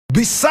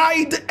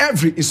Beside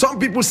every, some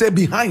people say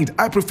behind,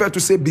 I prefer to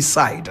say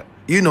beside.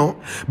 You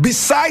know,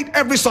 beside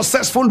every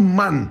successful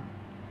man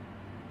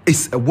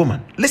is a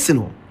woman.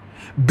 Listen,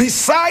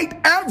 beside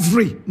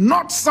every,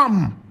 not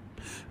some,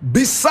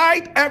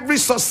 beside every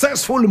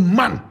successful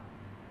man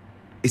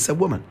is a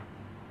woman.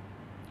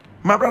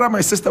 My brother,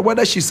 my sister,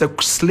 whether she's a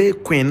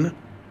slave queen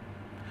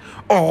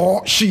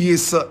or she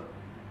is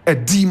a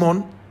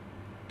demon,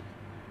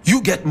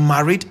 you get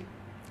married,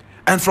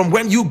 and from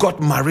when you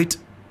got married,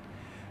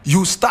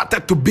 you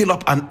started to build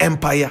up an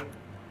empire,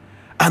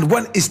 and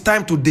when it's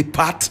time to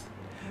depart,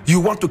 you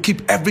want to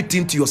keep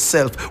everything to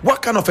yourself.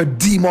 What kind of a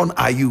demon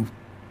are you?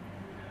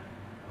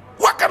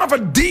 What kind of a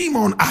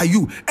demon are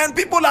you? And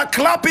people are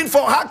clapping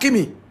for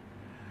Hakimi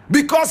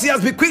because he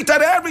has bequeathed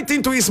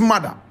everything to his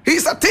mother.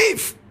 He's a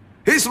thief.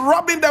 He's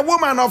robbing the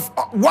woman of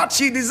what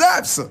she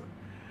deserves.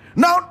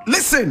 Now,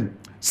 listen,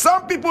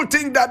 some people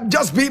think that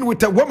just being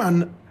with a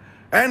woman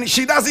and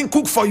she doesn't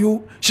cook for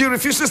you, she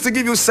refuses to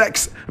give you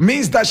sex,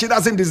 means that she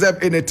doesn't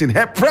deserve anything.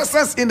 Her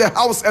presence in the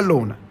house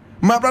alone.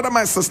 My brother,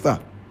 my sister,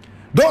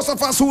 those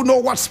of us who know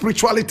what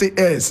spirituality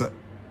is,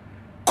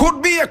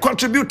 could be a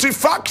contributory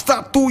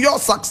factor to your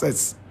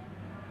success.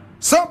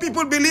 Some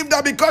people believe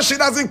that because she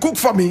doesn't cook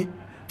for me,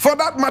 for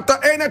that matter,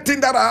 anything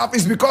that I have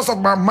is because of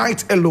my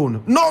might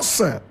alone. No,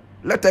 sir.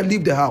 Let her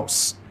leave the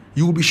house.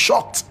 You will be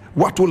shocked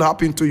what will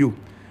happen to you.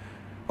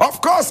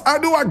 Of course, I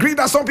do agree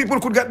that some people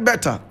could get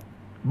better.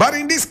 But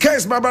in this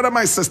case, my brother,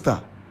 my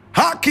sister,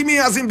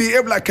 Hakimi hasn't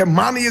behaved like a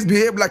man, he has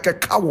behaved like a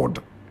coward.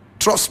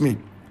 Trust me.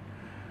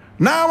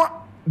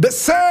 Now, the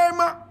same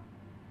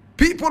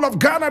people of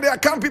Ghana, the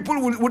account people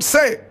would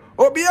say,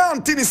 Obia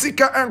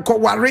antinisika enko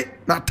wari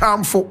na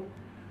tamfo.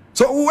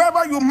 So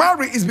whoever you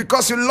marry is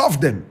because you love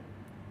them.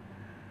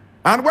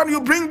 And when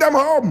you bring them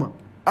home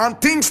and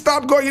things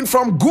start going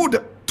from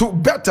good to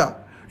better,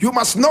 you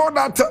must know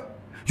that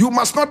you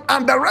must not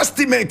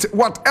underestimate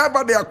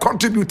whatever they are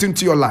contributing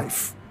to your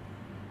life.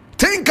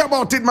 Think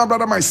about it, my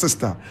brother, my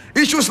sister.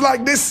 Issues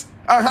like this,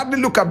 I hardly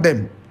look at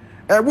them.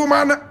 A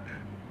woman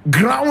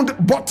ground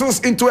bottles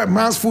into a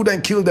man's food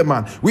and killed the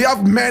man. We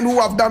have men who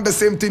have done the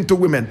same thing to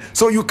women.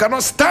 So you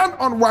cannot stand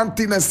on one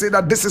thing and say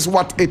that this is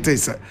what it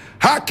is.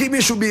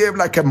 Hakimi should behave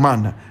like a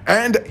man,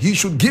 and he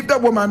should give the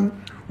woman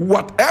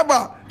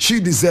whatever she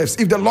deserves.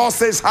 If the law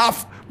says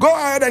half, go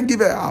ahead and give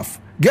her half.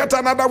 Get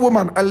another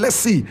woman and let's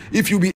see if you be